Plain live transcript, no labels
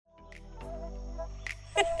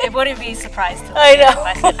wouldn't be surprised to I know. if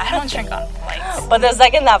I said I don't drink on flights. But the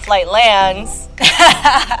second that flight lands,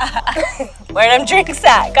 where them drinks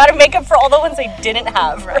at? Gotta make up for all the ones I didn't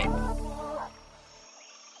have. Right.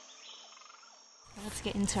 Let's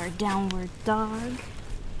get into our downward dog.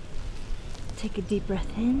 Take a deep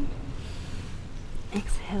breath in.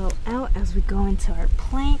 Exhale out as we go into our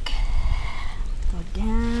plank. Go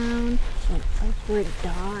down and upward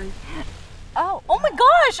dog. Oh my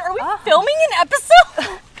gosh, are we filming an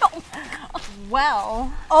episode? Oh my gosh.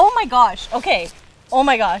 Well, Oh my gosh. Okay. Oh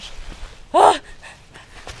my gosh. how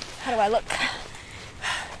do I look?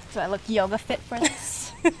 Do I look yoga fit for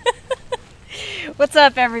this? What's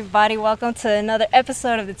up, everybody? Welcome to another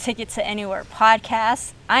episode of the Ticket to Anywhere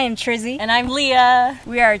podcast. I am Trizzy. And I'm Leah.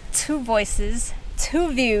 We are two voices,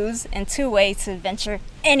 two views, and two ways to adventure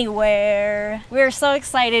anywhere. We are so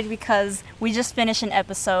excited because we just finished an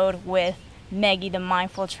episode with Maggie, the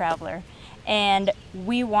Mindful Traveler. And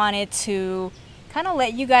we wanted to kind of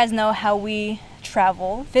let you guys know how we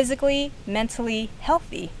travel physically, mentally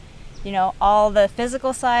healthy. You know, all the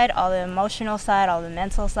physical side, all the emotional side, all the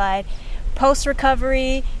mental side.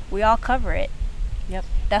 Post-recovery, we all cover it. Yep.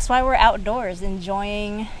 That's why we're outdoors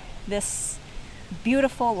enjoying this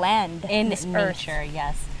beautiful land In this nature, earth.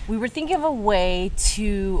 yes. We were thinking of a way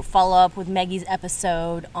to follow up with Maggie's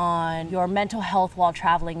episode on your mental health while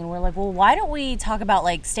traveling. And we're like, well, why don't we talk about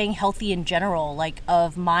like staying healthy in general, like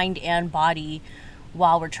of mind and body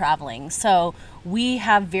while we're traveling? So we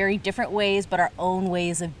have very different ways, but our own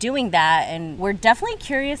ways of doing that. And we're definitely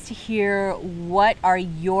curious to hear what are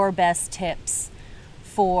your best tips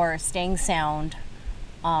for staying sound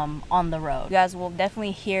on the road. You guys will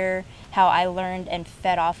definitely hear how I learned and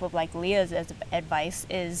fed off of like Leah's advice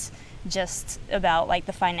is just about like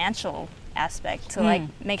the financial aspect to like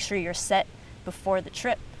make sure you're set before the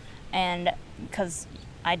trip. And because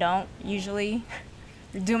I don't usually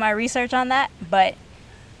do my research on that, but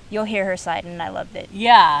you'll hear her side and I loved it.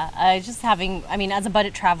 Yeah, as a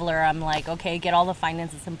budget traveler, I'm like, okay, get all the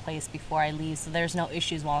finances in place before I leave so there's no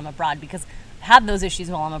issues while I'm abroad, because I had those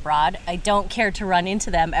issues while I'm abroad. I don't care to run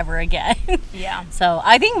into them ever again. Yeah. So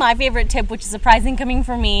I think my favorite tip, which is surprising coming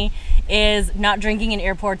from me, is not drinking in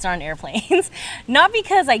airports or on airplanes. Not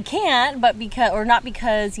because I can't, but not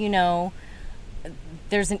because, you know,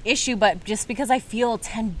 there's an issue, but just because I feel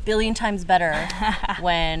 10 billion times better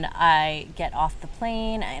when I get off the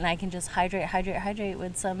plane and I can just hydrate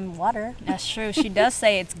with some water. That's true. She does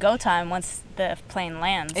say it's go time once the plane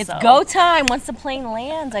lands. It's so. go time. Once the plane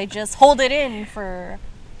lands, I just hold it in for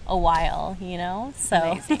a while, you know? So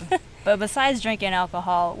Amazing. But besides drinking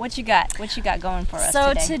alcohol, what you got? What you got going for us So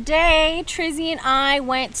today? today, Trizzy and I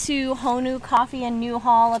went to Honu Coffee and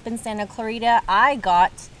Newhall up in Santa Clarita. I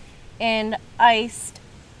got an iced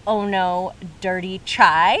dirty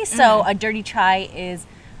chai. So a dirty chai is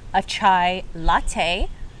a chai latte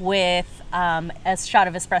with a shot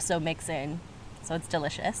of espresso mix in. So it's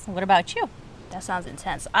delicious. What about you? That sounds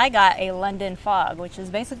intense. I got a London Fog, which is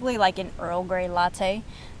basically like an Earl Grey latte.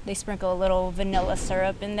 They sprinkle a little vanilla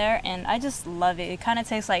syrup in there, and I just love it. It kind of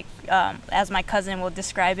tastes like, as my cousin will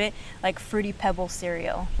describe it, like Fruity Pebble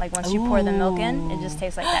cereal. Like once you pour the milk in, it just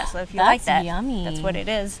tastes like that. So if you like that, yummy. that's what it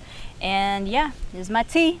is. And yeah, here's my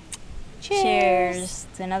tea. Cheers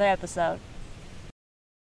to another episode.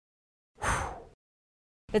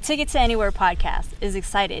 The Ticket to Anywhere podcast is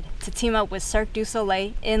excited to team up with Cirque du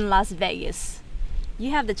Soleil in Las Vegas. You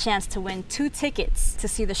have the chance to win 2 tickets to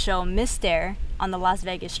see the show Mystère on the Las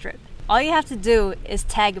Vegas Strip. All you have to do is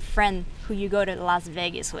tag a friend who you go to Las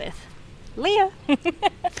Vegas with. Leah!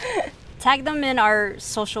 Tag them in our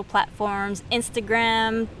social platforms,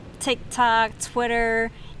 Instagram, TikTok, Twitter,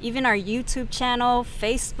 even our YouTube channel,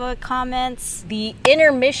 Facebook comments. The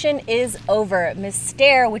intermission is over.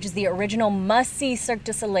 Mystère, which is the original must-see Cirque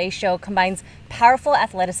du Soleil show, combines powerful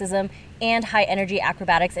athleticism and high-energy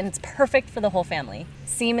acrobatics, and it's perfect for the whole family.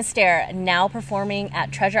 See Mystère, now performing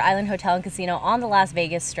at Treasure Island Hotel and Casino on the Las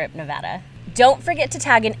Vegas Strip, Nevada. Don't forget to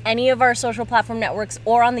tag in any of our social platform networks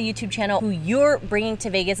or on the YouTube channel who you're bringing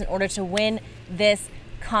to Vegas in order to win this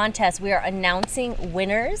contest. We are announcing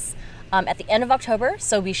winners at the end of October,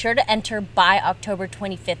 so be sure to enter by October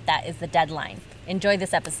 25th. That is the deadline. Enjoy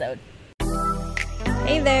this episode.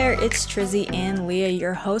 Hey there, it's Trizzy and Leah,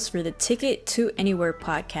 your hosts for the Ticket to Anywhere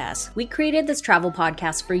podcast. We created this travel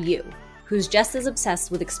podcast for you, who's just as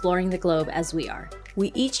obsessed with exploring the globe as we are.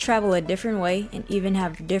 We each travel a different way and even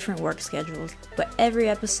have different work schedules, but every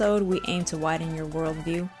episode we aim to widen your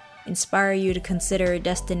worldview, inspire you to consider a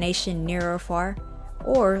destination near or far,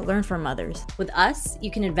 or learn from others. With us, you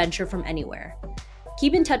can adventure from anywhere.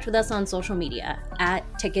 Keep in touch with us on social media at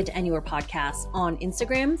Ticket to Anywhere Podcast on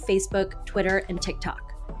Instagram, Facebook, Twitter, and TikTok.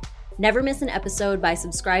 Never miss an episode by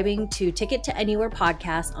subscribing to Ticket to Anywhere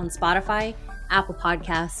podcast on Spotify, Apple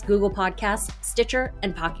Podcasts, Google Podcasts, Stitcher,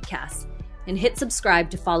 and Pocket Casts. And hit subscribe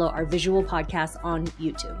to follow our visual podcast on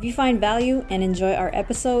YouTube. If you find value and enjoy our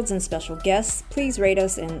episodes and special guests, please rate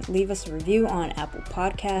us and leave us a review on Apple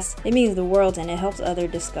Podcasts. It means the world and it helps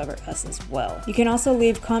others discover us as well. You can also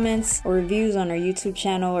leave comments or reviews on our YouTube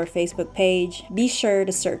channel or Facebook page. Be sure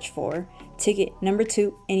to search for Ticket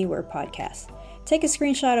 2 Anywhere Podcast. Take a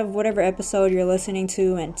screenshot of whatever episode you're listening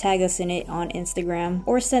to and tag us in it on Instagram,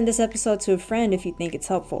 or send this episode to a friend if you think it's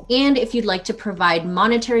helpful. And if you'd like to provide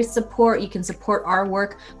monetary support, you can support our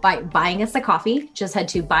work by buying us a coffee. Just head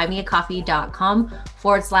to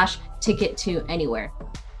buymeacoffee.com/ticket to anywhere.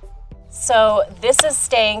 So this is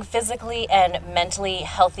staying physically and mentally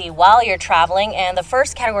healthy while you're traveling. And the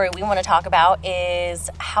first category we want to talk about is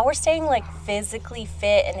how we're staying like physically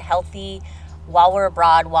fit and healthy while we're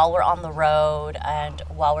abroad, while we're on the road, and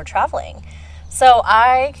while we're traveling. So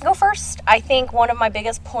I can go first. I think one of my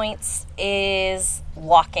biggest points is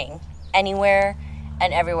walking anywhere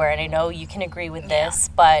and everywhere. And I know you can agree with this,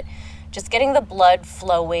 but just getting the blood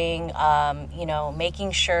flowing,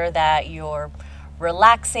 making sure that you're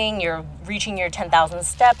relaxing, you're reaching your 10,000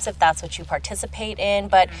 steps if that's what you participate in.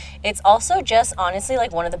 But it's also just honestly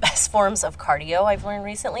like one of the best forms of cardio I've learned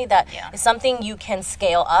recently that is something you can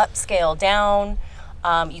scale up, scale down.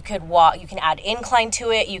 You could walk, you can add incline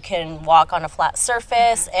to it, you can walk on a flat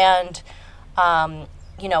surface, and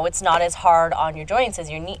it's not as hard on your joints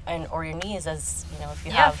as your knee or your knees as if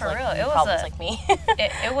you have problems like me.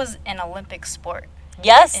 it was an Olympic sport.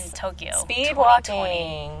 Yes. In Tokyo. Speed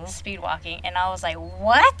walking. And I was like,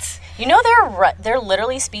 what? They're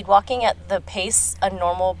literally speed walking at the pace a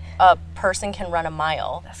normal person can run a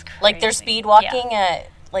mile. That's crazy. Like they're speed walking at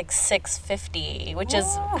like 6:50, which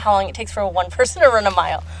is how long it takes for one person to run a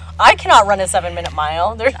mile. I cannot run a 7-minute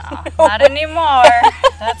mile. Not anymore.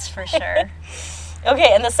 That's for sure.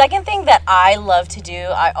 Okay, and the second thing that I love to do,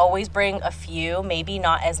 I always bring a few, maybe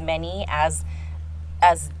not as many as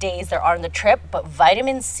days there are on the trip, but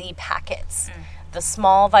vitamin C packets. The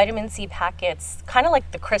small vitamin C packets, kind of like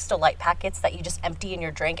the Crystal Light packets that you just empty in your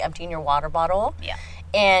drink, empty in your water bottle. Yeah.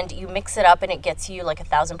 And you mix it up and it gets you like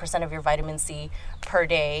 1,000% of your vitamin C per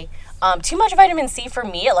day. Too much vitamin C for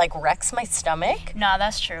me, it like wrecks my stomach. No,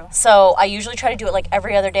 that's true. So I usually try to do it like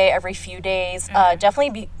every other day, every few days.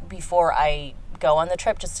 Definitely before I go on the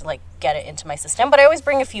trip, just to like get it into my system. But I always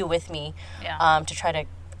bring a few with me to try to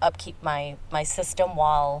upkeep my system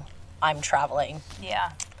while I'm traveling.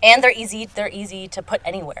 Yeah. And they're easy to put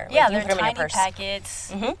anywhere. Yeah, like, they're tiny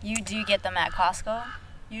packets. You do get them at Costco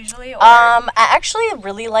usually? Or? I actually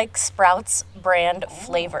really like Sprouts brand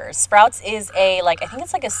flavors. Sprouts is I think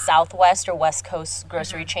it's like a Southwest or West Coast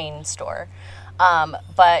grocery chain store.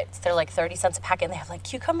 But they're like 30 cents a packet, and they have like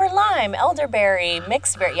cucumber lime, elderberry,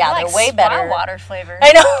 mixed berry. Yeah, they're way better. Water flavor.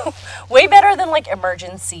 I know. Way better than like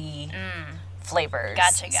Emergency flavors.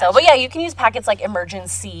 Gotcha. So, but yeah, you can use packets like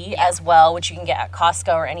Emergency as well, which you can get at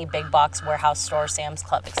Costco or any big box warehouse store, Sam's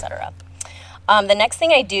Club, etc. The next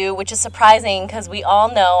thing I do, which is surprising because we all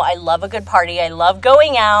know I love a good party. I love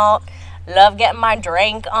going out, love getting my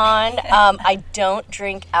drink on. I don't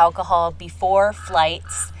drink alcohol before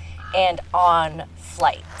flights and on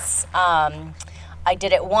flights. I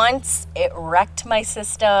did it once. It wrecked my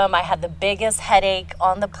system. I had the biggest headache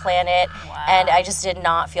on the planet, and I just did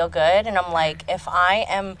not feel good. And I'm like,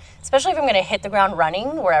 especially if I'm going to hit the ground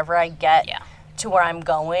running wherever I get to where I'm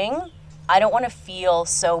going, I don't want to feel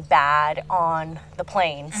so bad on the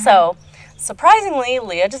plane. So surprisingly,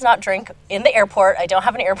 Leah does not drink in the airport. I don't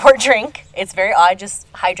have an airport drink. It's very odd. Just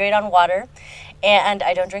hydrate on water. And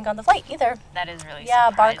I don't drink on the flight either. That is really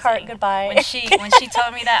surprising. Bar cart, goodbye. When she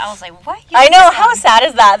told me that, I was like, what? I know. How sad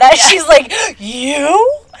is that? That she's like,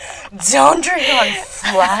 you don't drink on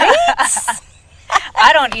flights?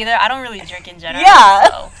 I don't either. I don't really drink in general. Yeah.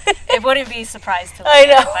 So it wouldn't be a surprise to me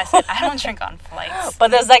if I said, I don't drink on flights. But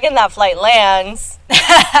the second that flight lands,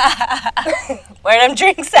 where them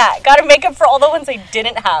drinks at? Got to make up for all the ones I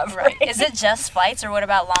didn't have. Right. Is it just flights, or what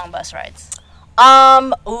about long bus rides?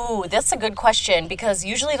 That's a good question, because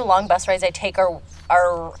usually the long bus rides I take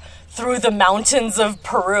are through the mountains of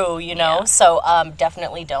Peru, so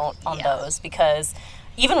definitely don't on those, because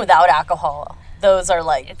even without alcohol, those are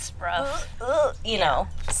like, it's rough,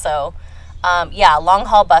 so long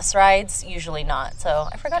haul bus rides, usually not. So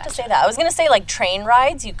I forgot to say that. I was going to say like train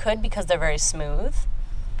rides, you could, because they're very smooth.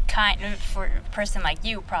 Kind of, for a person like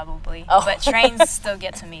you, probably. Oh. But trains still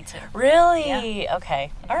get to me too. Really? Yeah.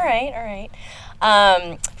 Okay. All right.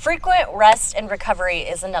 Frequent rest and recovery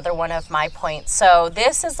is another one of my points. So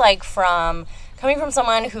this is like from coming from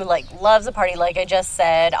someone who, like, loves a party, like I just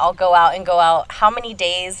said, I'll go out how many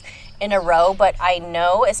days in a row, but I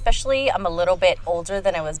know, especially I'm a little bit older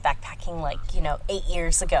than I was backpacking, like, 8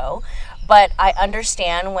 years ago, but I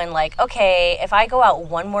understand when, like, okay, if I go out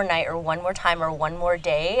one more night or one more time or one more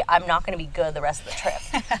day, I'm not going to be good the rest of the trip.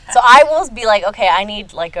 So I will be like, okay, I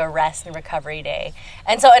need, like, a rest and recovery day.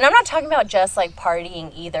 And I'm not talking about just, like,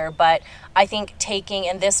 partying either, but I think taking,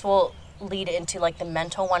 and this will lead into, like, the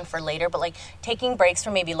mental one for later, but, like, taking breaks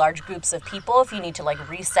from maybe large groups of people if you need to, like,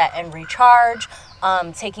 reset and recharge,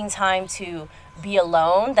 taking time to be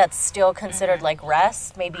alone, that's still considered like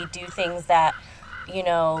rest. Maybe do things that you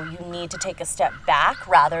need to take a step back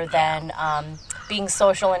rather than being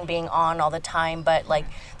social and being on all the time. But, like,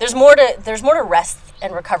 there's more to rest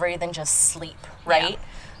and recovery than just sleep, right?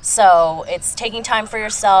 So it's taking time for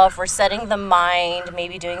yourself, resetting the mind,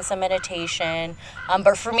 maybe doing some meditation.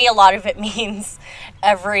 But for me, a lot of it means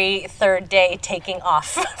every third day taking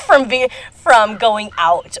off from going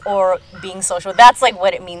out or being social. That's, like,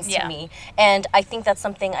 what it means to me. And I think that's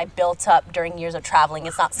something I built up during years of traveling.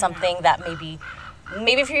 It's not something that maybe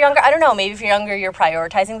if you're younger, I don't know, maybe if you're younger, you're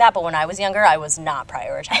prioritizing that. But when I was younger, I was not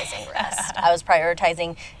prioritizing rest. I was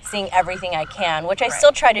prioritizing seeing everything I can, which I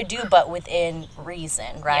still try to do, but within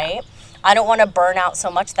reason, right? Yeah. I don't want to burn out so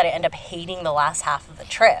much that I end up hating the last half of the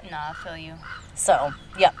trip. No, I feel you. So,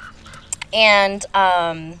 yeah. And,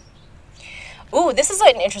 this is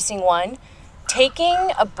an interesting one.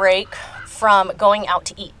 Taking a break from going out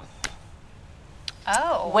to eat.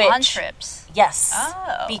 Oh, on trips. Yes.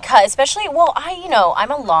 Oh. Because especially,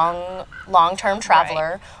 I'm a long-term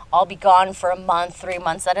traveler. Right. I'll be gone for a month, 3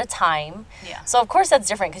 months at a time. Yeah. So, of course, that's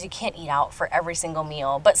different because you can't eat out for every single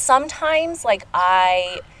meal. But sometimes, like,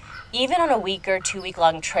 even on a week or 2 week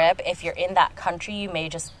long trip, if you're in that country, you may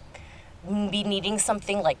just be needing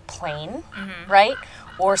something like plain, right?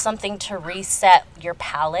 Or something to reset your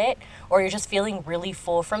palate, or you're just feeling really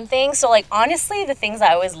full from things. So, like, honestly, the things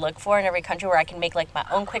I always look for in every country where I can make, like, my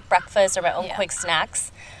own quick breakfast or my own quick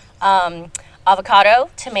snacks,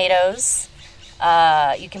 avocado, tomatoes,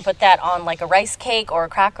 you can put that on, like, a rice cake or a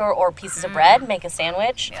cracker or pieces of bread, make a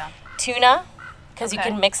sandwich, tuna, because you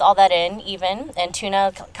can mix all that in even, and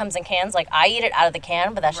tuna comes in cans. Like, I eat it out of the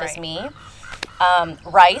can, but that's just me.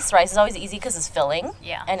 Rice is always easy because it's filling,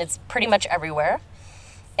 and it's pretty much everywhere.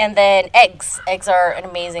 And then eggs are an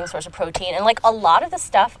amazing source of protein, and, like, a lot of the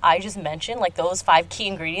stuff I just mentioned, like those 5 key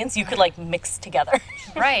ingredients, you could, like, mix together.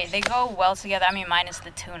 Right, they go well together. I mean, minus the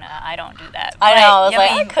tuna, I don't do that. I know, I was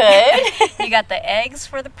I could. You got the eggs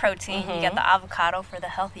for the protein, you got the avocado for the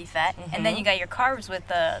healthy fat, and then you got your carbs with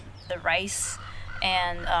the rice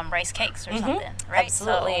and rice cakes or something, right?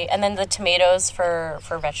 Absolutely. And then the tomatoes for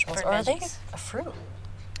vegetables. Or veggies. Are they a fruit?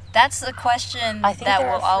 That's a question that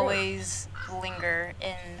will always linger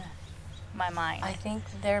in my mind. I think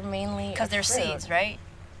they're mainly because they're seeds, right?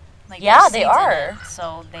 Like, they are.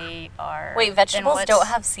 So they are. Wait, vegetables don't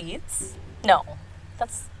have seeds? No,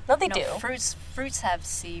 they do. Fruits have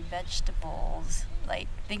seed. Vegetables, like,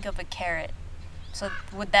 think of a carrot. So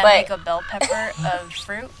would that make a bell pepper a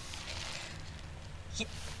fruit?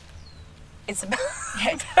 It's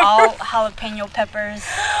all jalapeno peppers.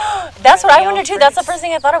 That's what I wondered too. That's the first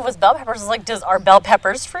thing I thought of was bell peppers. I was like, are bell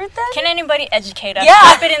peppers fruit then? Can anybody educate us? Yeah.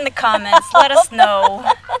 Drop it in the comments. Let us know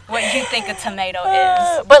what you think a tomato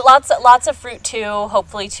is. But lots of fruit too.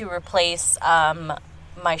 Hopefully to replace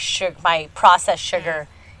my processed sugar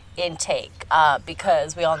intake,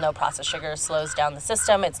 because we all know processed sugar slows down the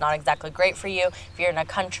system. It's not exactly great for you. If you're in a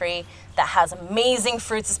country that has amazing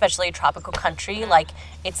fruits, especially a tropical country, like,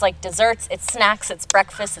 it's like desserts, it's snacks, it's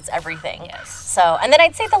breakfast, it's everything. Yes. So, and then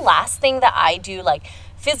I'd say the last thing that I do, like,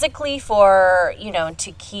 physically for,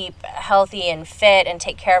 to keep healthy and fit and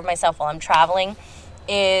take care of myself while I'm traveling,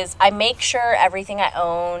 is I make sure everything I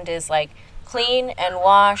owned is, like, clean and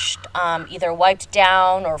washed, either wiped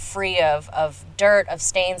down or free of dirt, of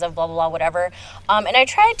stains, of blah, blah, blah, whatever. And I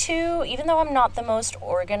try to, even though I'm not the most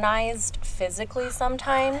organized physically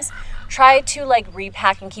sometimes, try to, like,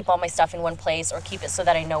 repack and keep all my stuff in one place, or keep it so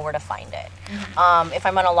that I know where to find it. If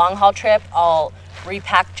I'm on a long haul trip, I'll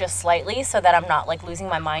repack just slightly so that I'm not, like, losing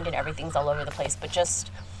my mind and everything's all over the place, but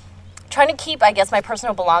just trying to keep, I guess, my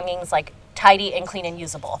personal belongings, like, tidy and clean and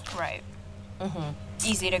usable. Right.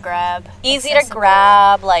 Easy to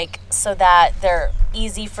grab. Like, so that they're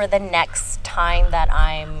easy for the next time that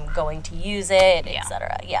I'm going to use it,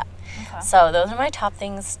 etc. Yeah. Okay. So those are my top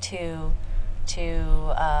things to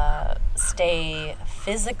stay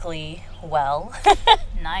physically well.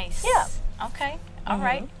 Nice. Yeah. Okay. All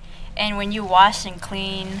right. And when you wash and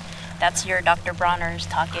clean, That's your Dr. Bronner's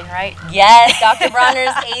talking, right? Yes, Dr. Bronner's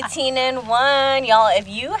 18-in-1. Y'all, if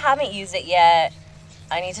you haven't used it yet,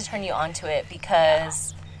 I need to turn you onto it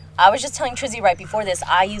because I was just telling Trizzy right before this,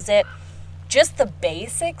 I use it, just the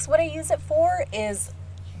basics, what I use it for is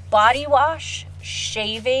body wash,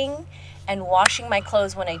 shaving, and washing my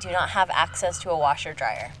clothes when I do not have access to a washer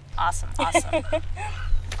dryer. Awesome.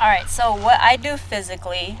 All right, so what I do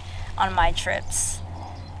physically on my trips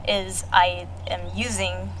is I am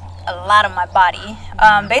using a lot of my body.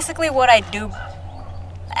 Basically what I do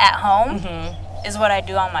at home is what I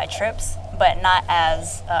do on my trips, but not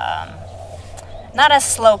as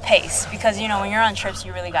slow pace, because when you're on trips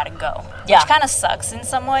you really got to go. Yeah. Which kind of sucks in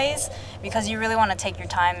some ways because you really want to take your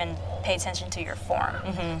time and pay attention to your form.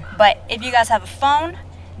 But if you guys have a phone,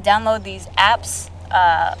 download these apps,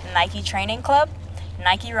 Nike Training Club,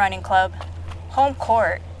 Nike Running Club, Home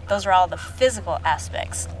Court. Those are all the physical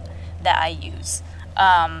aspects that I use.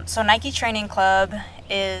 So Nike Training Club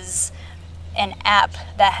is an app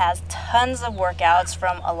that has tons of workouts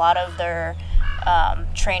from a lot of their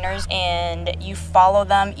trainers, and you follow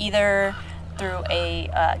them either through a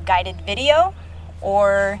guided video,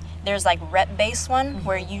 or there's like rep-based one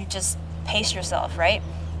where you just pace yourself, right?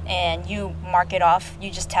 And you mark it off.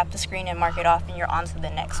 You just tap the screen and mark it off, and you're on to the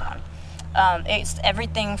next one. It's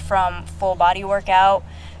everything from full body workout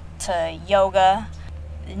to yoga.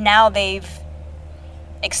 Now they've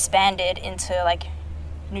expanded into like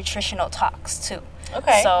nutritional talks too.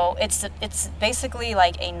 Okay. So it's basically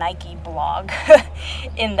like a Nike blog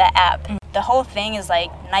in the app. The whole thing is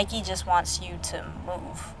like Nike just wants you to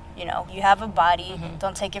move. You have a body,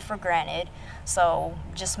 don't take it for granted. So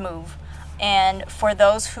just move. And for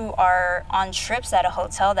those who are on trips at a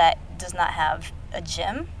hotel that does not have a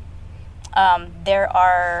gym, there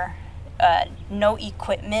are no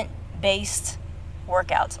equipment based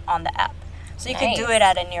workouts on the app. So you could do it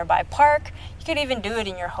at a nearby park. You could even do it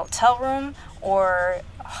in your hotel room or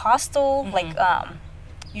hostel, like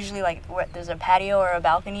usually like where there's a patio or a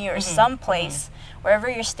balcony or some place, wherever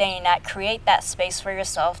you're staying at, create that space for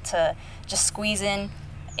yourself to just squeeze in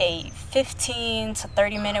a 15 to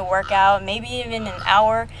 30 minute workout, maybe even an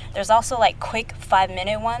hour. There's also like quick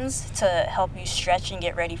 5-minute ones to help you stretch and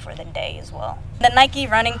get ready for the day as well. The Nike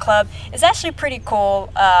Running Club is actually pretty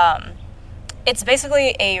cool. It's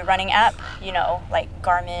basically a running app, like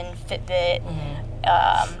Garmin, Fitbit,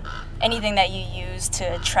 anything that you use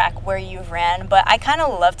to track where you've ran. But I kind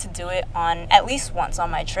of love to do it on at least once on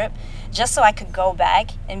my trip, just so I could go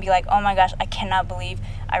back and be like, oh my gosh, I cannot believe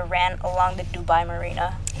I ran along the Dubai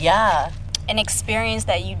Marina. Yeah. An experience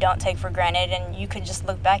that you don't take for granted, and you could just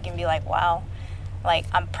look back and be like, wow, like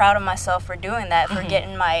I'm proud of myself for doing that, for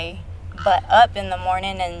getting my butt up in the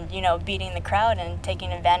morning and, beating the crowd and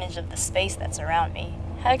taking advantage of the space that's around me.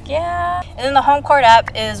 Heck yeah. And then the Home Court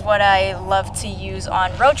app is what I love to use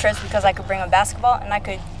on road trips because I could bring a basketball and I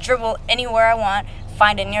could dribble anywhere I want,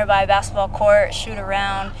 find a nearby basketball court, shoot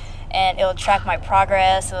around, and it'll track my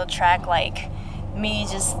progress. It'll track like me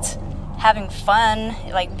just having fun,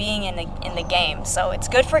 like being in the game. So it's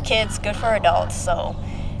good for kids, good for adults. So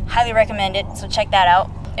highly recommend it. So check that out.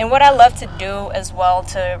 And what I love to do as well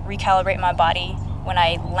to recalibrate my body when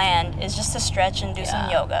I land is just to stretch and do some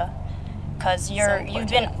yoga. Because you've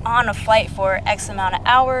been on a flight for X amount of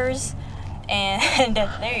hours, and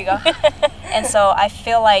there you go. And so I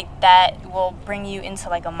feel like that will bring you into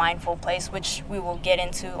like a mindful place, which we will get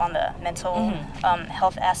into on the mental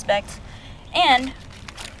health aspect. And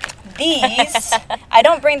these, I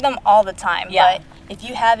don't bring them all the time, but if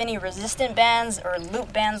you have any resistant bands or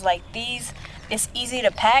loop bands like these, it's easy to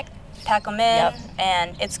pack them in,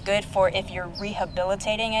 and it's good for if you're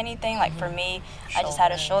rehabilitating anything. Like for me, I just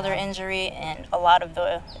had a shoulder injury, and a lot of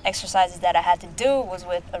the exercises that I had to do was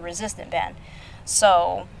with a resistant band.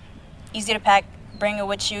 So easy to pack, bring it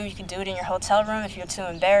with you. You can do it in your hotel room if you're too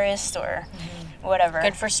embarrassed or whatever.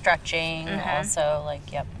 Good for stretching also,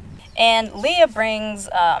 And Leah brings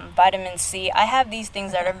vitamin C. I have these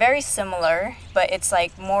things that are very similar, but it's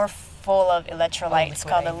like more full of electrolytes,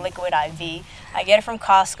 called the Liquid IV. I get it from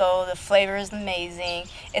Costco. The flavor is amazing.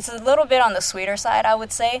 It's a little bit on the sweeter side, I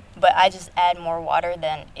would say, but I just add more water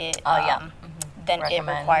than it it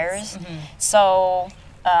requires. So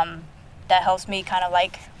that helps me kind of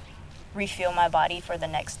like refuel my body for the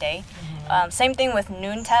next day. Same thing with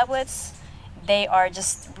Noon tablets. They are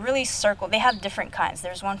just really they have different kinds.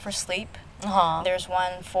 There's one for sleep. There's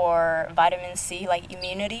one for vitamin C, like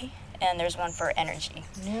immunity, and there's one for energy.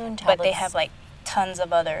 Noon tablets. But they have like tons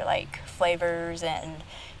of other like flavors and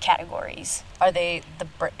categories. Are they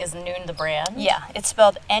is Noon the brand? Yeah, it's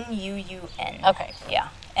spelled N-U-U-N. Okay. Yeah.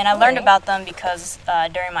 And I learned Okay. about them because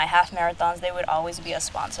during my half marathons, they would always be a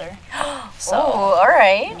sponsor. So, Oh, all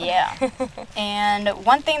right. yeah. And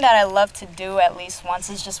one thing that I love to do at least once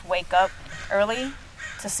is just wake up early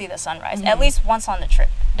to see the sunrise. At least once on the trip.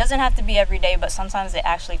 It doesn't have to be every day, but sometimes it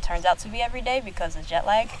actually turns out to be every day because of jet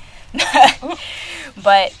lag.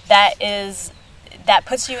 But that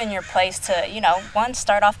puts you in your place to, one,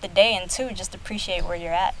 start off the day, and two, just appreciate where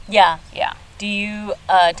you're at. Yeah. Yeah. Do you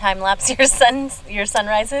time lapse your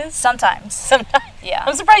sunrises? Sometimes. Sometimes. Yeah.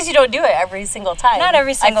 I'm surprised you don't do it every single time. Not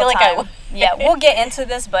every single I feel time. like Yeah, we'll get into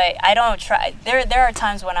this, but I don't try. There are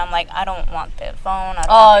times when I'm like, I don't want the phone. I don't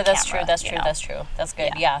Oh, want the that's camera, true. That's you true. know? That's true. That's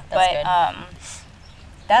good. Yeah, that's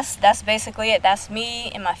But good. that's basically it. That's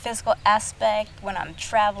me in my physical aspect. When I'm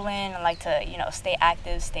traveling, I like to stay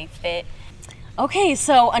active, stay fit. Okay,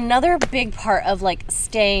 so another big part of like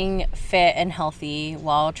staying fit and healthy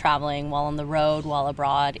while traveling, while on the road, while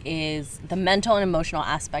abroad is the mental and emotional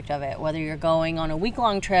aspect of it. Whether you're going on a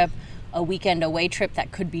week-long trip, a weekend away trip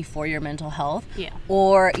that could be for your mental health,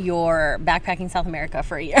 or you're backpacking South America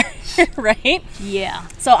for a year, right? Yeah.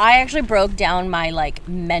 So I actually broke down my like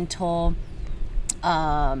mental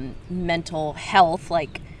health,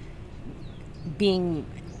 like being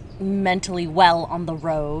mentally well on the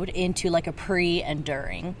road, into like a pre and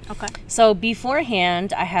during. Okay. So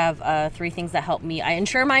beforehand, I have 3 things that help me. I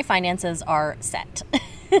ensure my finances are set.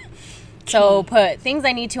 So put things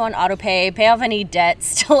I need to on auto pay off any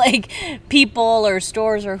debts to like people or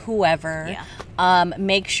stores or whoever. Yeah.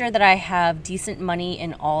 Make sure that I have decent money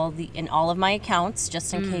in all of my accounts,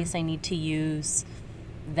 just in case I need to use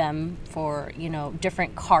them for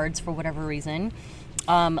different cards for whatever reason.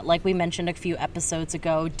 Like we mentioned a few episodes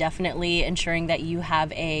ago, definitely ensuring that you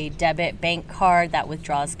have a debit bank card that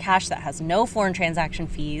withdraws cash, that has no foreign transaction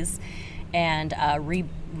fees, and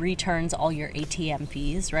returns all your ATM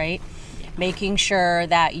fees, right? Yeah. Making sure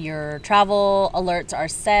that your travel alerts are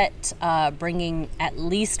set, bringing at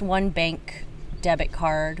least one bank debit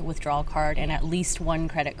card, withdrawal card, and at least one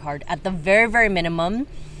credit card at the very, very minimum.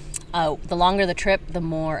 The longer the trip, the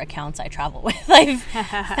more accounts I travel with, I've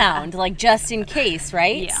found, like just in case,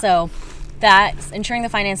 right? Yeah. So that ensuring the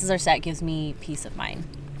finances are set gives me peace of mind.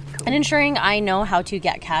 Cool. And ensuring I know how to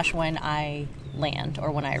get cash when I land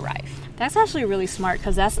or when I arrive. That's actually really smart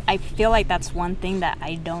because I feel like that's one thing that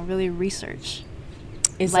I don't really research.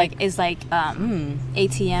 Is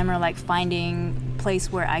ATM or like finding place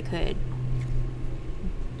where I could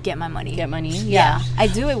get my money. Yeah. I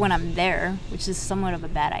do it when I'm there, which is somewhat of a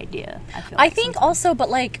bad idea. I feel like also, but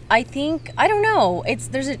like I don't know. I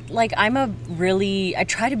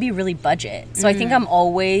try to be really budget. So I think I'm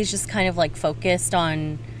always just kind of like focused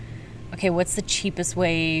on, okay, what's the cheapest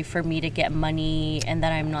way for me to get money and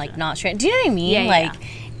that I'm like not straight. Do you know what I mean? Yeah.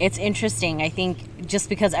 It's interesting. I think just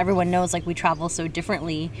because everyone knows like we travel so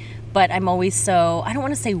differently, but I'm always so, I don't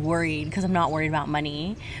want to say worried because I'm not worried about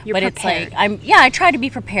money. You're but prepared. It's like, I try to be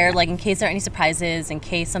prepared, like in case there are any surprises, in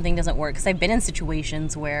case something doesn't work. Because I've been in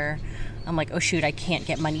situations where I'm like, oh shoot, I can't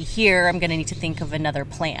get money here. I'm going to need to think of another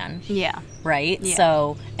plan. Yeah. Right? Yeah.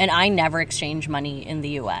 So, and I never exchange money in the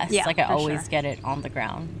U.S. Yeah, like I for always sure. get it on the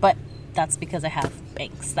ground. But that's because I have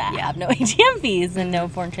banks that have no ATM fees and no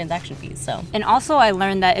foreign transaction fees. So, and also I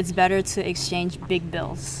learned that it's better to exchange big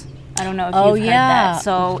bills. I don't know if you've heard that.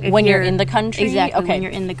 So when you're in the country? Exactly. Okay. When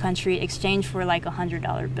you're in the country, exchange for like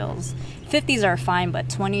 $100 bills. 50s are fine, but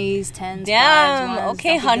 20s, 10s, damn, 5s,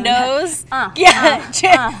 okay, don't be doing hundos.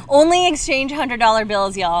 Only exchange $100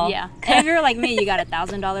 bills, y'all. Yeah. And if you're like me, you got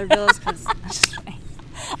 $1,000 bills because I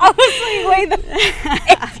was like, wait,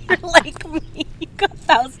 if you're like me, you got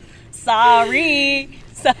 $1,000. Sorry.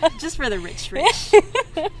 Just for the rich.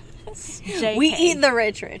 JK. We eat the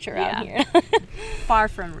rich around here. Far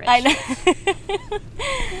from rich. I know.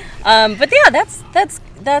 But yeah, that's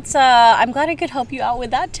I'm glad I could help you out with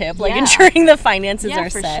that tip, like ensuring the finances are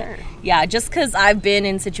for set. Sure. Yeah, just because I've been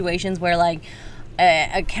in situations where like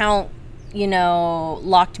account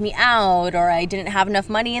locked me out, or I didn't have enough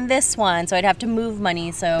money in this one, so I'd have to move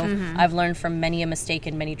money. So I've learned from many a mistake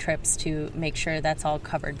and many trips to make sure that's all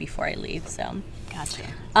covered before I leave. So gotcha.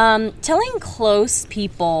 Telling close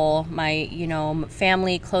people, my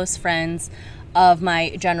family, close friends, of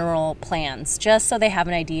my general plans, just so they have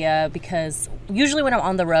an idea, because usually when I'm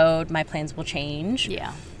on the road, my plans will change.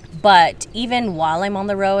 Yeah. But even while I'm on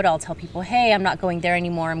the road, I'll tell people, hey, I'm not going there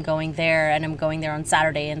anymore. I'm going there, and I'm going there on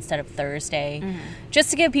Saturday instead of Thursday. Just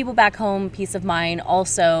to give people back home peace of mind.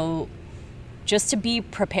 Also, just to be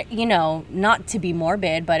prepared, not to be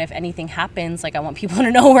morbid, but if anything happens, like I want people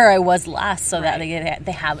to know where I was last, so that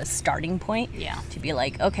they have a starting point. Yeah. To be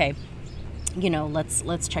like, okay,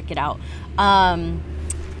 let's check it out.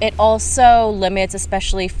 it also limits,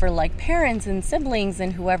 especially for like parents and siblings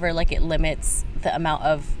and whoever, like it limits the amount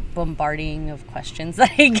of bombarding of questions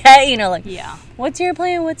that I get, you know, like, what's your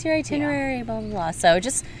plan? What's your itinerary? Blah, blah, blah. So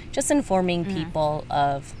just informing people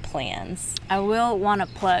of plans. I will want to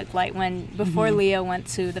plug, like before Leah went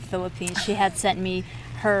to the Philippines, she had sent me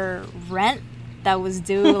her rent that was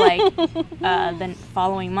due like the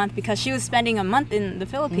following month, because she was spending a month in the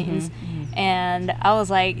Philippines. And I was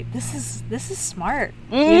like, this is smart,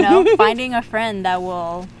 you know, finding a friend that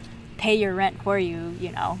will pay your rent for you,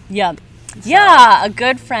 you know. Yeah. So, yeah, a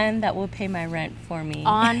good friend that will pay my rent for me.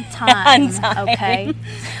 On time. On time. Okay.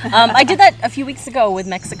 I did that a few weeks ago with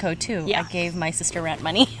Mexico, too. Yeah. I gave my sister rent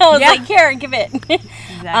money. I was like, here, give it.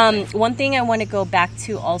 Exactly. One thing I want to go back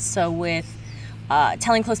to also with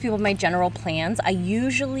telling close people my general plans, I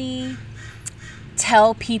usually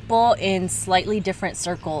tell people in slightly different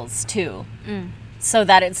circles, too. So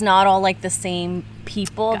that it's not all, like, the same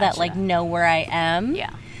people that, like, know where I am.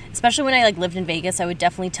 Yeah. Especially when I like lived in Vegas, I would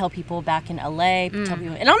definitely tell people back in LA. Tell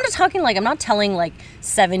people, and I'm not talking like, I'm not telling like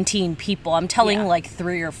 17 people. I'm telling like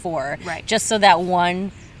 3 or 4. Right. Just so that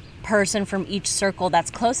one person from each circle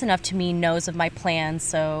that's close enough to me knows of my plans,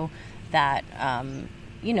 so that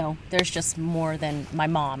you know, there's just more than my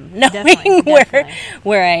mom knowing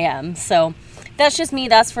where I am. So that's just me.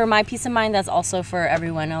 That's for my peace of mind. That's also for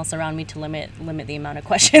everyone else around me to limit the amount of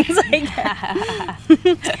questions I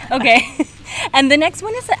get. Okay. And the next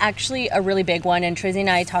one is actually a really big one, and Tracy and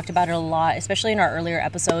I talked about it a lot, especially in our earlier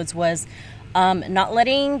episodes, was not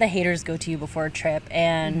letting the haters go to you before a trip.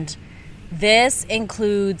 And this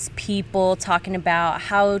includes people talking about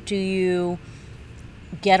how do you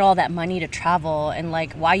get all that money to travel, and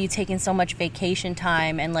like, why are you taking so much vacation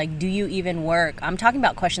time, and like, do you even work? I'm talking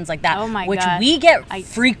about questions like that, which we get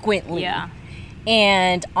frequently. Yeah.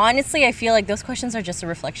 And honestly, I feel like those questions are just a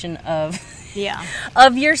reflection of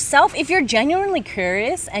of yourself. If you're genuinely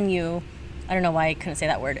curious and I don't know why I couldn't say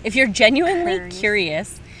that word. If you're genuinely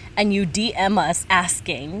curious and you DM us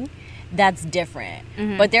asking, that's different.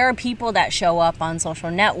 But there are people that show up on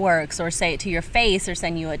social networks or say it to your face or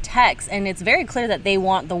send you a text, and it's very clear that they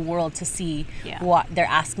want the world to see what they're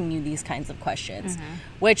asking you these kinds of questions,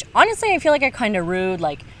 which honestly I feel like are kind of rude,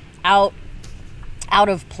 like out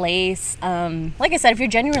of place. Like I said, if you're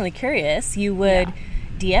genuinely curious, you would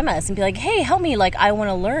DM us and be like, hey, help me, like I want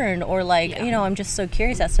to learn, or like you know, I'm just so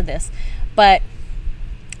curious as to this. But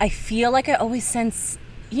I feel like I always sense,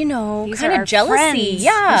 you know, kind of jealousy.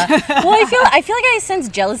 Yeah. Well, I feel like I sense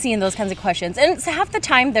jealousy in those kinds of questions. And so half the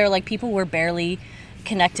time they're like people we're barely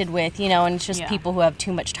connected with, you know, and it's just people who have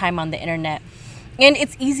too much time on the internet. And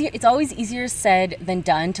it's always easier said than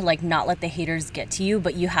done to like not let the haters get to you,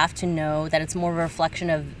 but you have to know that it's more of a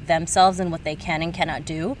reflection of themselves and what they can and cannot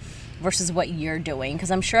do versus what you're doing. Because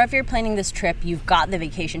I'm sure if you're planning this trip, you've got the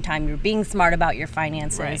vacation time, you're being smart about your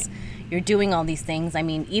finances. You're doing all these things. I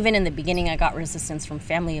mean, even in the beginning, I got resistance from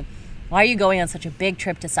family. Why are you going on such a big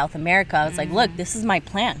trip to South America? I was like, look, this is my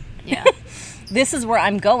plan. Yeah. This is where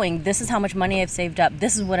I'm going. This is how much money I've saved up.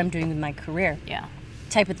 This is what I'm doing with my career. Yeah.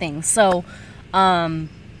 Type of thing. So,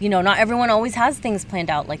 you know, not everyone always has things planned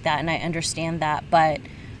out like that, and I understand that. But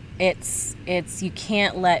it's you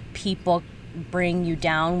can't let people bring you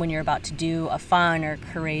down when you're about to do a fun or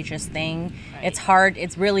courageous thing. It's hard.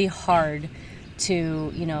 It's really hard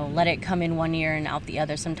to, you know, let it come in one ear and out the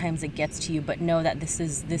other. Sometimes it gets to you, but know that this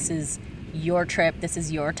is your trip, this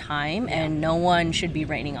is your time, and no one should be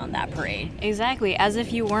raining on that parade. Exactly, as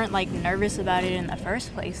if you weren't like nervous about it in the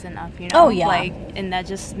first place enough, you know. Like, and that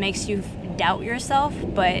just makes you doubt yourself.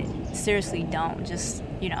 But seriously, don't. Just,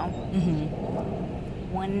 you know,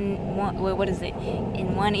 one what is it,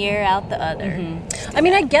 in one ear out the other. I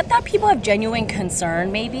mean, I get that people have genuine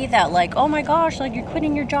concern, maybe, that like, oh my gosh, like you're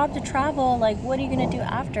quitting your job to travel, like what are you gonna do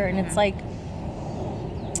after? And it's like,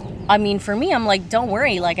 I mean, for me, I'm like, don't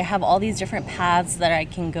worry, like I have all these different paths that I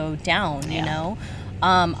can go down, you know.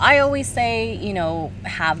 I always say, you know,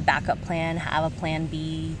 have backup plan, have a plan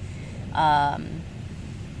B.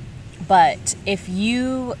 But if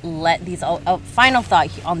you let these, final thought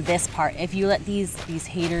on this part, if you let these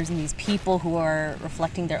haters and these people who are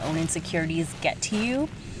reflecting their own insecurities get to you,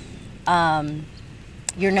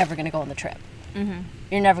 you're never going to go on the trip.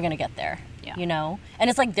 You're never going to get there, you know? And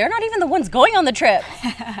it's like, they're not even the ones going on the trip.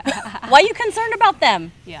 Why are you concerned about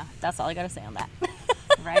them? Yeah. That's all I got to say on that.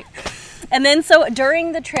 Right. And then, so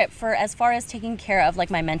during the trip, for as far as taking care of like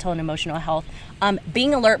my mental and emotional health,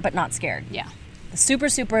 being alert but not scared. Yeah. Super,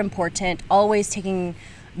 super important. Always taking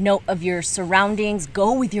note of your surroundings.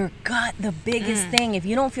 Go with your gut, the biggest thing. If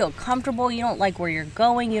you don't feel comfortable, you don't like where you're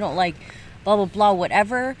going, you don't like blah, blah, blah,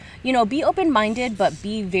 whatever. Be open-minded, but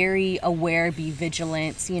be very aware, be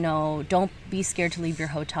vigilant. Don't be scared to leave your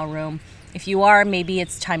hotel room. If you are, maybe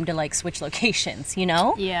it's time to switch locations,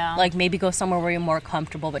 Yeah. Maybe go somewhere where you're more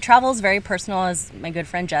comfortable. But travel is very personal, as my good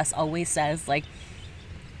friend Jess always says.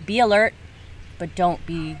 Be alert, but don't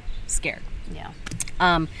be scared. Yeah.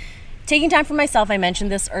 Taking time for myself, I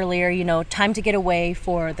mentioned this earlier, time to get away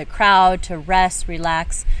for the crowd, to rest,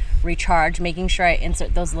 relax, recharge, making sure I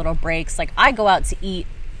insert those little breaks. I go out to eat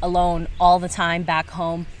alone all the time back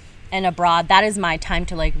home and abroad. That is my time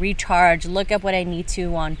to recharge, look up what I need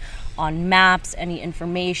to on maps, any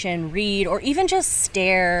information, read, or even just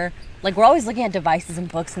stare. We're always looking at devices and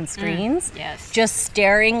books and screens. Yes. Just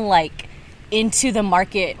staring into the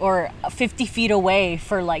market or 50 feet away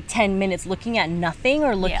for 10 minutes, looking at nothing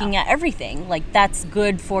or looking at everything. That's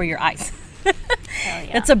good for your eyes. Hell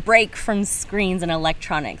yeah. It's a break from screens and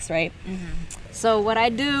electronics, right? Mm-hmm. So what I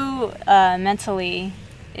do mentally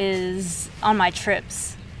is on my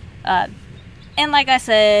trips. And like I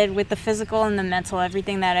said, with the physical and the mental,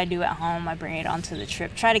 everything that I do at home, I bring it onto the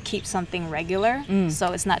trip. Try to keep something regular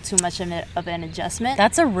so it's not too much of an adjustment.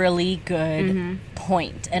 That's a really good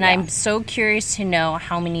point. And I'm so curious to know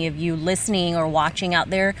how many of you listening or watching out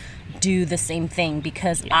there do the same thing,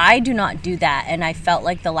 because I do not do that. And I felt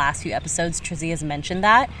the last few episodes, Trizzy has mentioned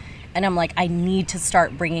that. And I'm I need to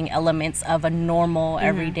start bringing elements of a normal,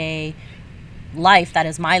 everyday life that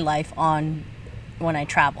is my life on when I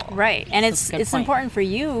travel. Right. And it's important for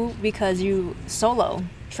you because you solo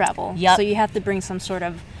travel. Yep. So you have to bring some sort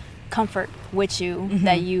of comfort with you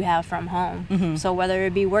that you have from home. So whether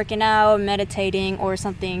it be working out, meditating, or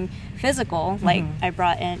something physical, I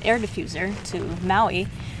brought an air diffuser to Maui,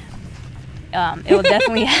 it will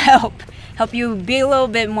definitely help you be a little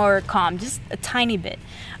bit more calm, just a tiny bit.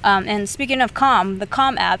 And speaking of calm, the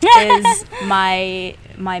Calm app is my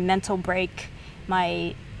mental break,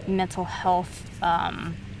 my mental health,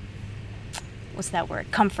 what's that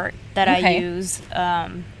word? Comfort that I use.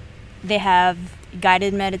 They have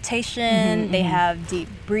guided meditation. They have deep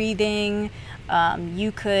breathing.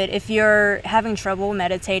 You could, if you're having trouble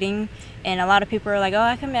meditating, and a lot of people are oh,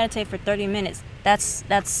 I can meditate for 30 minutes. That's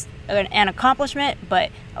an accomplishment,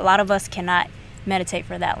 but a lot of us cannot meditate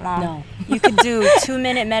for that long. No. You could do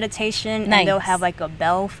 2-minute meditation, Nice. and they'll have a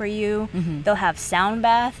bell for you. They'll have sound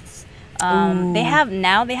baths. They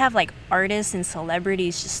have artists and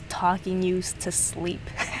celebrities just talking you to sleep.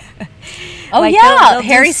 Oh they'll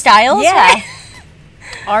Harry Styles. Yeah.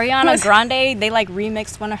 Ariana Grande, they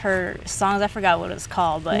remixed one of her songs. I forgot what it's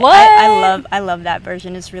called, but What? I love that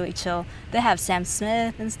version. It's really chill. They have Sam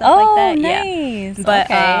Smith and stuff like that. Nice. Yeah. But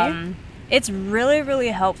okay. it's really, really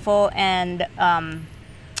helpful, and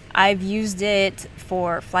I've used it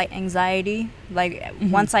for flight anxiety.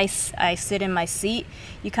 Once I sit in my seat,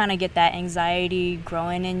 you kind of get that anxiety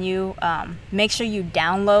growing in you. Make sure you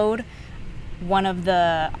download one of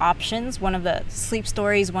the options, one of the sleep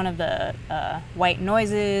stories, one of the white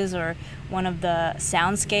noises, or one of the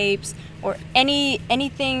soundscapes, or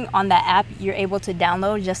anything on that app you're able to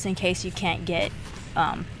download just in case you can't get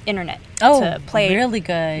internet to play. Really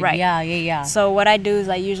good. Right. Yeah. So what I do is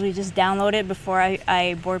I usually just download it before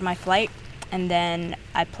I board my flight, and then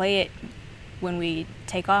I play it when we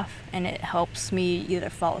take off, and it helps me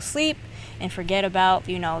either fall asleep and forget about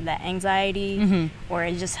that anxiety, or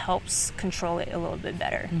it just helps control it a little bit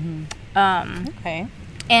better. Okay.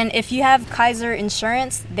 And if you have Kaiser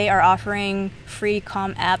Insurance, they are offering free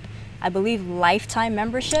Calm app, I believe, lifetime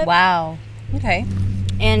membership. Wow. Okay.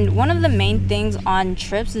 And one of the main things on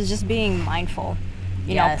trips is just being mindful.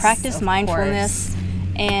 Practice mindfulness.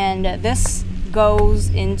 And this goes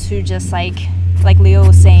into just like Leo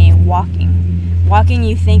was saying, walking,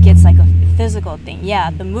 you think it's a physical thing. Yeah,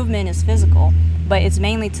 the movement is physical, but it's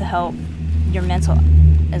mainly to help your mental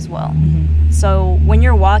as well. So when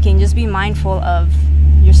you're walking, just be mindful of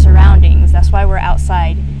your surroundings. That's why we're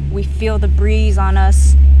outside. We feel the breeze on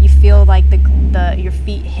us. You feel your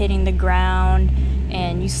feet hitting the ground,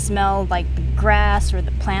 and you smell the grass or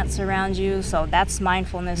the plants around you. So that's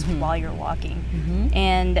mindfulness while you're walking.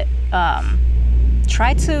 And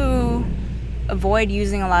try to avoid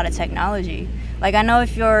using a lot of technology. I know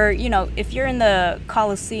if you're in the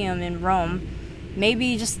Colosseum in Rome,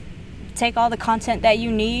 maybe just take all the content that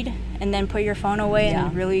you need and then put your phone away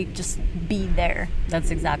and really just be there. That's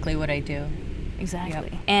exactly what I do. Exactly.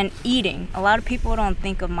 Yep. And eating. A lot of people don't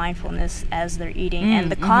think of mindfulness as they're eating.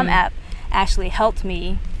 And the Calm app actually helped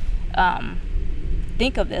me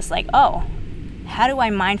think of this. How do I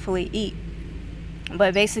mindfully eat?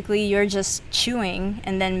 But basically, you're just chewing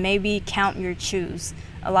and then maybe count your chews.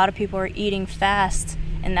 A lot of people are eating fast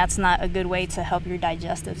And that's not a good way to help your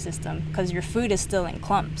digestive system because your food is still in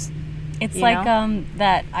clumps. It's like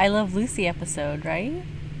that I Love Lucy episode, right?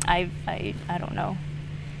 I don't know.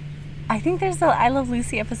 I think there's a I Love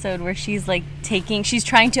Lucy episode where she's like she's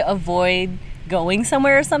trying to avoid going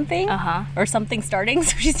somewhere or something. Or something starting.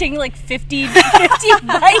 So she's taking like 50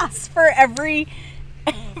 bites for every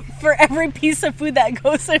piece of food that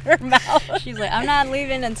goes in her mouth. She's like, I'm not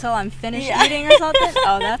leaving until I'm finished eating or something.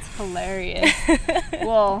 Oh, that's hilarious.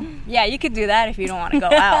 Well, yeah, you could do that if you don't want to go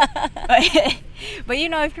out. But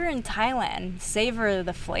if you're in Thailand, savor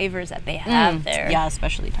the flavors that they have there. Yeah,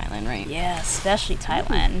 especially Thailand, right? Yeah, especially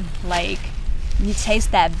Thailand. Like, you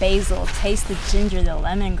taste that basil, taste the ginger, the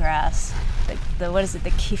lemongrass, the what is it, the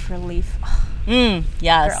kefir leaf.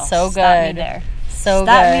 Yeah, girl, so good. Stop me there. So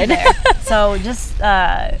Stop good. me there. So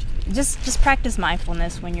just practice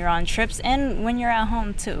mindfulness when you're on trips and when you're at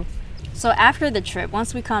home too. So after the trip,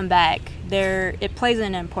 once we come back, it plays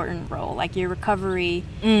an important role. Like your recovery,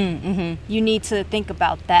 you need to think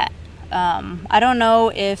about that. I don't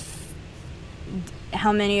know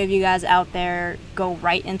how many of you guys out there go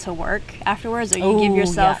right into work afterwards, or you give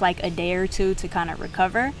yourself like a day or two to kind of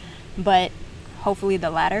recover, but hopefully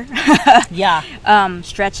the latter.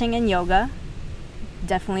 Stretching and yoga.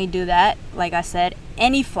 Definitely do that. Like I said,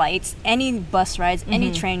 any flights, any bus rides,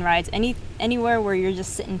 any train rides, anywhere where you're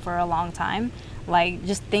just sitting for a long time, like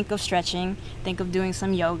just think of stretching, think of doing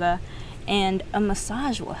some yoga, and a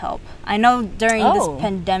massage will help. I know during this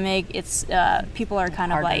pandemic, it's people are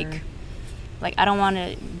kind of like I don't want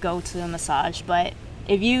to go to a massage, but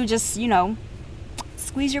if you just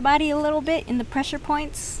squeeze your body a little bit in the pressure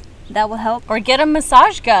points, that will help. Or get a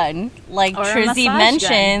massage gun, like Trizzy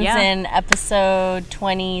mentions in episode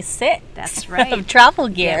 26. That's right. Of Travel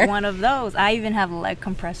Gear. Get one of those. I even have leg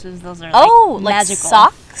compressors. Those are like magical.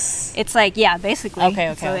 Socks? It's like, basically.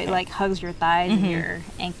 Okay. So it like hugs your thighs and your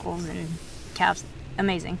ankles and calves.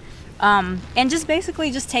 Amazing. And just basically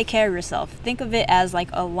just take care of yourself. Think of it as like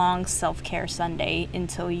a long self-care Sunday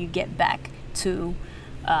until you get back to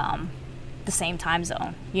the same time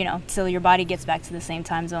zone, till your body gets back to the same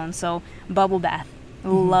time zone. So bubble bath,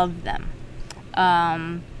 love them.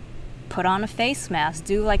 Put on a face mask,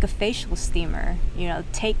 do like a facial steamer,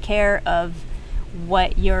 take care of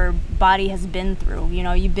what your body has been through.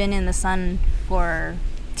 You've been in the sun for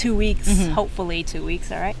 2 weeks, hopefully 2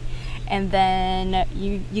 weeks, all right? And then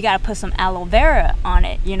you got to put some aloe vera on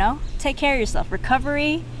it, take care of yourself.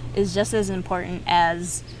 Recovery is just as important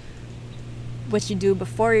as what you do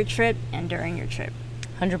before your trip and during your trip.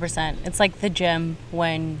 100%. It's like the gym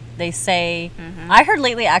when they say, I heard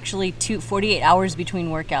lately actually 48 hours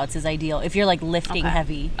between workouts is ideal if you're like lifting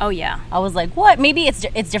heavy. Oh yeah. I was like, what? Maybe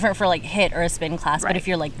it's different for like HIIT or a spin class, but if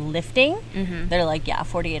you're like lifting, they're like,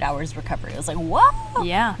 48 hours recovery. I was like, whoa.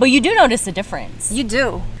 Yeah. But you do notice a difference. You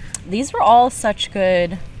do. These were all such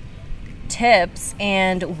good tips,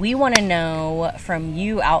 and we want to know from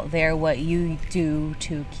you out there what you do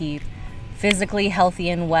to keep physically healthy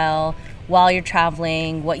and well while you're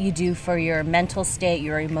traveling, what you do for your mental state,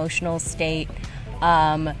 your emotional state,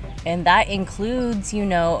 and that includes,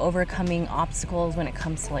 overcoming obstacles when it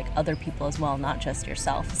comes to like other people as well, not just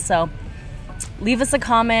yourself. So leave us a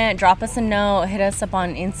comment, drop us a note, hit us up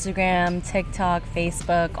on Instagram, TikTok,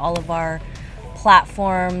 Facebook, all of our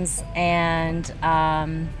platforms, and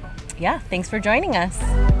thanks for joining us.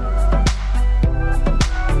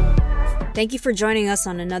 Thank you for joining us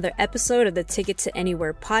on another episode of the Ticket to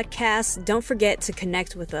Anywhere podcast. Don't forget to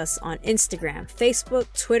connect with us on Instagram, Facebook,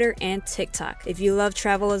 Twitter, and TikTok. If you love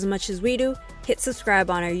travel as much as we do, hit subscribe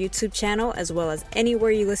on our YouTube channel as well as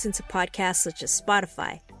anywhere you listen to podcasts such as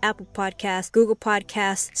Spotify, Apple Podcasts, Google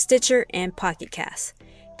Podcasts, Stitcher, and Pocket Casts.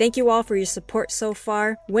 Thank you all for your support so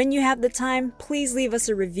far. When you have the time, please leave us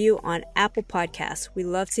a review on Apple Podcasts. We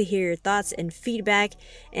love to hear your thoughts and feedback,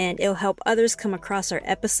 and it'll help others come across our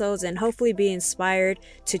episodes and hopefully be inspired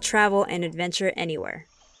to travel and adventure anywhere.